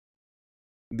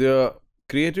The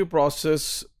creative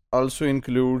process also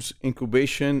includes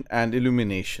incubation and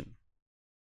illumination.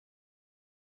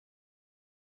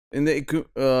 In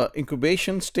the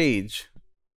incubation stage,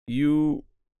 you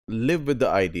live with the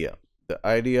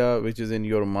idea which is in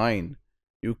your mind.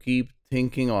 You keep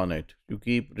thinking on it, you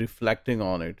keep reflecting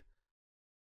on it.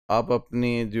 आप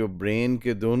अपने जो brain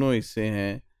के दोनों हिस्से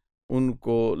हैं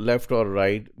उनको left और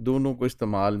right दोनों को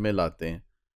इस्तेमाल में लाते हैं,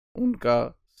 उनका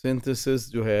सिंथेसिस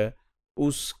जो है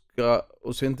उसका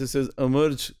उस सिंथेसिस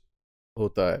इमर्ज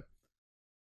होता है.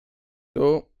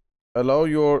 तो allow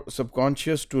your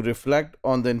subconscious to reflect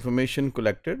on the information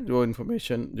collected. जो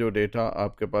information जो डेटा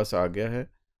आपके पास आ गया है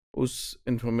उस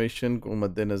information को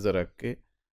मद्देनज़र रख के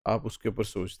आप उसके ऊपर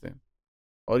सोचते हैं.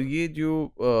 और ये जो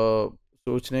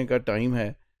सोचने का टाइम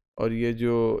है और ये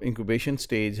जो इंक्यूबेशन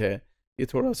स्टेज है ये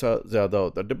थोड़ा सा ज़्यादा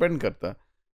होता है, डिपेंड करता है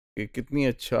कि कितनी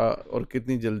अच्छा और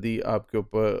कितनी जल्दी आपके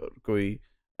ऊपर कोई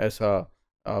ऐसा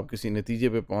आप किसी नतीजे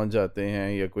पे पहुंच जाते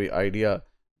हैं या कोई आइडिया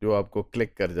जो आपको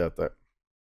क्लिक कर जाता है.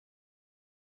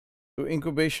 तो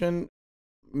इंक्यूबेशन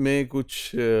में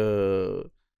कुछ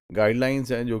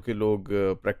गाइडलाइंस हैं जो कि लोग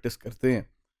प्रैक्टिस करते हैं.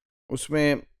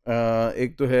 उसमें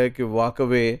एक तो है कि walk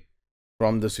away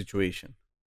from the situation.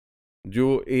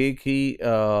 जो एक ही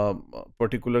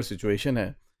पर्टिकुलर सिचुएशन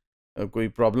है, कोई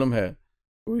प्रॉब्लम है,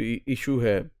 कोई इशू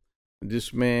है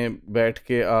जिसमें बैठ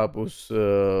के आप उस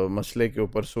मसले के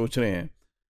ऊपर सोच रहे हैं,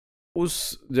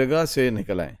 उस जगह से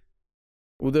निकल आएं,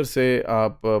 उधर से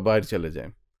आप बाहर चले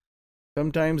जाएं.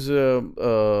 समटाइम्स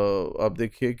आप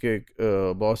देखिए कि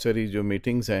बहुत सारी जो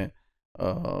मीटिंग्स हैं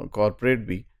कॉरपोरेट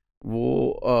भी, वो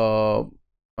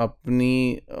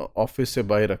अपनी ऑफिस से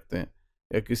बाहर रखते हैं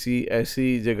या किसी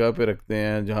ऐसी जगह पे रखते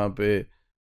हैं जहाँ पे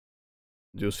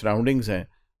जो सराउंडिंग्स हैं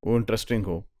वो इंटरेस्टिंग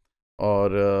हो और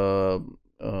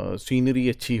सीनरी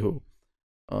अच्छी हो.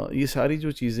 ये सारी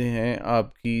जो चीज़ें हैं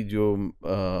आपकी जो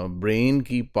ब्रेन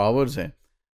की पावर्स हैं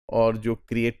और जो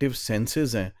क्रिएटिव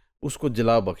सेंसेस हैं उसको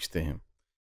जला बख्शते हैं.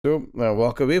 So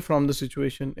walk away from the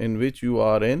situation in which you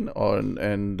are in or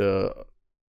and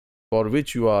for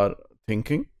which you are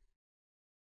thinking.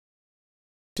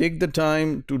 Take the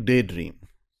time to daydream.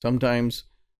 Sometimes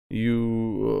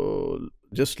you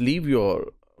just leave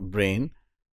your brain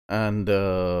and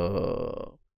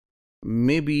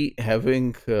maybe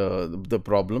having the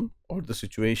problem or the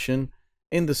situation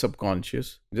in the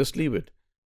subconscious, just leave it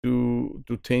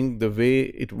to think the way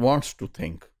it wants to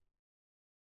think.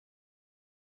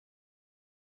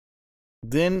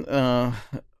 Then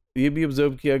ये भी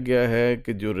observe किया गया है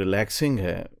कि जो relaxing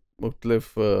है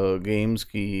मुख्तलिफ games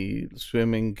की,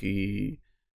 स्विमिंग की,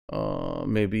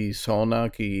 मे बी सोना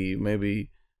की, मे बी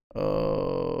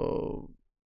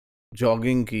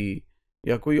जॉगिंग की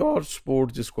या कोई और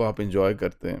स्पोर्ट जिसको आप इंजॉय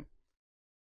करते हैं,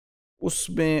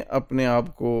 उसमें अपने आप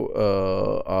को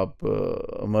आप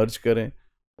मर्ज करें.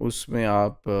 उसमें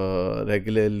आप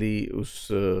रेगुलरली उस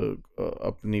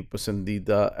अपनी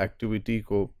पसंदीदा एक्टिविटी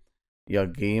को या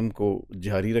गेम को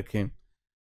जारी रखें.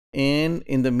 And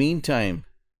in the mean time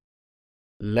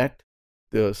let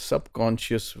the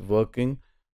subconscious working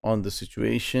on the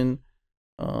situation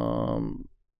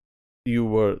you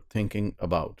were thinking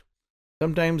about.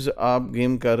 Sometimes आप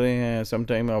गेम कर रहे हैं,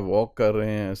 समटाइम आप वॉक कर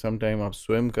रहे हैं, समटाइम आप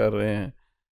स्विम कर रहे हैं,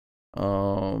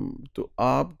 तो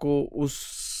आपको उस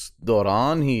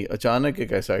दौरान ही अचानक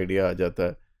एक ऐसा आइडिया आ जाता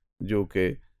है जो कि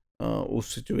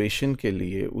उस सिचुएशन के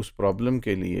लिए, उस प्रॉब्लम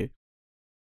के लिए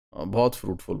बहुत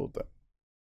फ्रूटफुल होता है.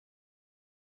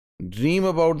 ड्रीम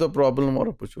अबाउट द प्रॉब्लम और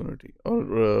अपॉर्चुनिटी.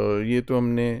 और ये तो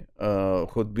हमने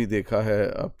ख़ुद भी देखा है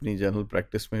अपनी जनरल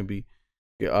प्रैक्टिस में भी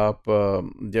कि आप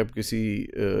जब किसी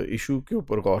इशू के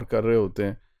ऊपर गौर कर रहे होते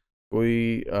हैं,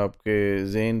 कोई आपके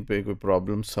जहन पे कोई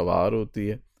प्रॉब्लम सवार होती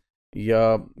है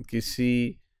या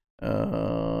किसी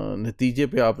नतीजे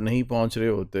पे आप नहीं पहुंच रहे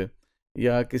होते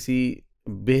या किसी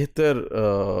बेहतर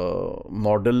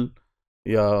मॉडल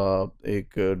या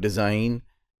एक डिज़ाइन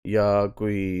या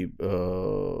कोई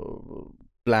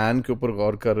प्लान के ऊपर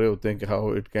गौर कर रहे होते हैं कि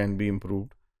how it can be improved,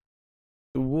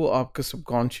 तो वो आपके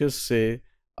सबकॉन्शियस से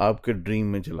आपके ड्रीम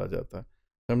में चला जाता है.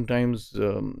 Sometimes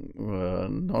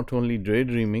not only day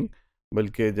dreaming,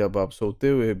 बल्कि जब आप सोते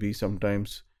हुए भी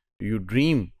sometimes you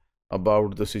dream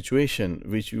about the situation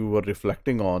which you were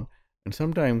reflecting on, and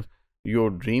sometimes your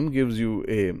dream gives you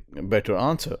a better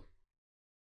answer.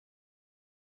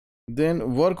 Then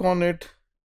work on it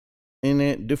in a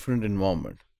different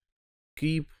environment.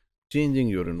 Keep changing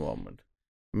your environment.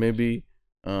 Maybe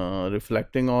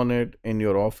reflecting on it in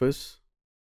your office,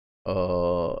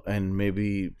 and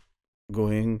maybe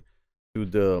going to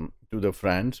the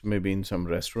friends, maybe in some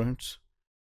restaurants,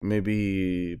 maybe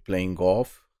playing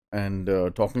golf and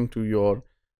talking to your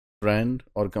friend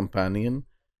or companion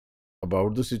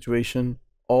about the situation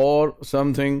or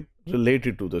something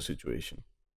related to the situation.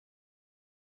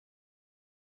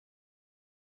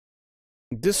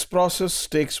 This process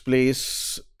takes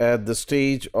place at the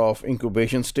stage of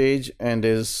incubation stage and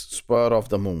is spur of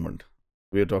the moment.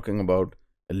 We are talking about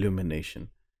illumination.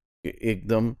 कि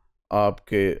एकदम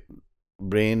आपके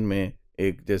brain में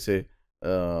एक जैसे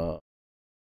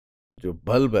जो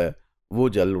bulb है वो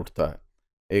जल उठता है,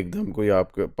 एकदम कोई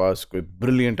आपके पास कोई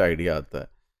ब्रिलियंट आइडिया आता है,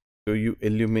 तो यू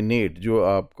इल्यूमिनेट, जो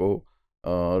आपको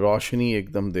रोशनी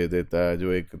एकदम दे देता है,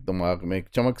 जो एक दिमाग में एक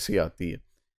चमक सी आती है।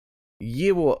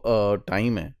 ये वो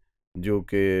टाइम है जो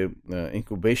कि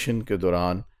इंक्यूबेशन के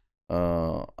दौरान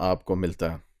आपको मिलता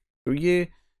है। तो ये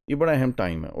बड़ा अहम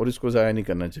टाइम है और इसको ज़ाया नहीं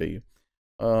करना चाहिए।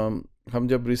 हम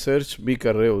जब रिसर्च भी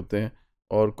कर रहे होते हैं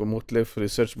और को मुख्तलिफ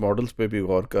रिसर्च मॉडल्स पे भी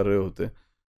गौर कर रहे होते हैं,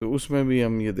 तो उसमें भी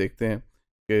हम ये देखते हैं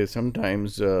कि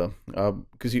समटाइम्स आप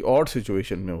किसी और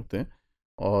सिचुएशन में होते हैं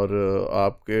और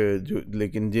आपके जो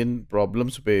लेकिन जिन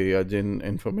प्रॉब्लम्स पे या जिन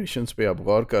इंफॉर्मेशंस पे आप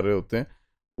गौर कर रहे होते हैं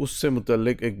उससे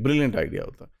मुतल्लिक एक ब्रिलियंट आइडिया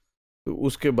होता है, तो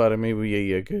उसके बारे में भी यही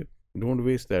है कि डोंट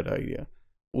वेस्ट दैट आइडिया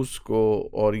उसको,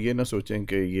 और ये ना सोचें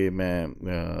कि ये मैं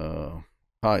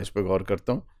हाँ इस पर गौर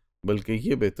करता हूँ, बल्कि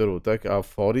ये बेहतर होता है कि आप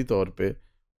फौरी तौर पे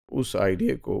उस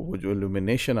आइडिया को, वो जो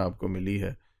इल्यूमिनेशन आपको मिली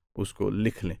है उसको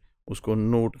लिख लें, उसको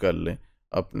नोट कर लें,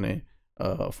 अपने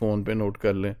फ़ोन पे नोट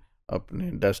कर लें,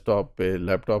 अपने डेस्कटॉप पे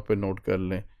लैपटॉप पे नोट कर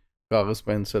लें, कागज़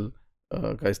पेंसिल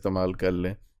का इस्तेमाल कर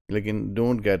लें, लेकिन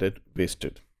don't get it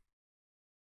wasted.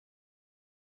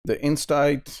 The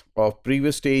insights of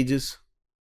previous stages,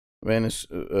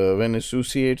 when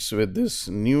associates with this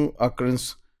new occurrence,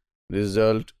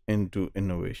 result into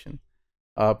innovation.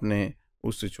 आपने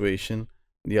उस सिचुएशन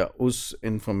या उस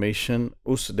इंफॉर्मेशन,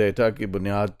 उस डेटा की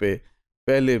बुनियाद पे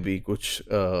पहले भी कुछ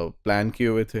प्लान किए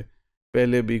हुए थे,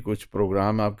 पहले भी कुछ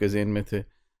प्रोग्राम आपके जहन में थे,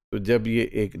 तो जब ये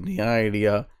एक नया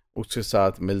आइडिया उसके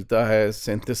साथ मिलता है,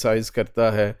 सिंथेसाइज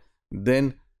करता है,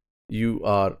 then you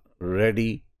are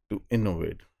ready to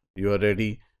innovate. You are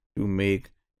ready to make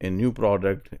a new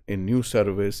product, a new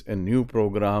service, a new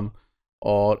program,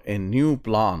 or a new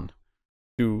plan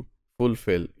to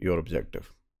fulfill your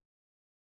objective.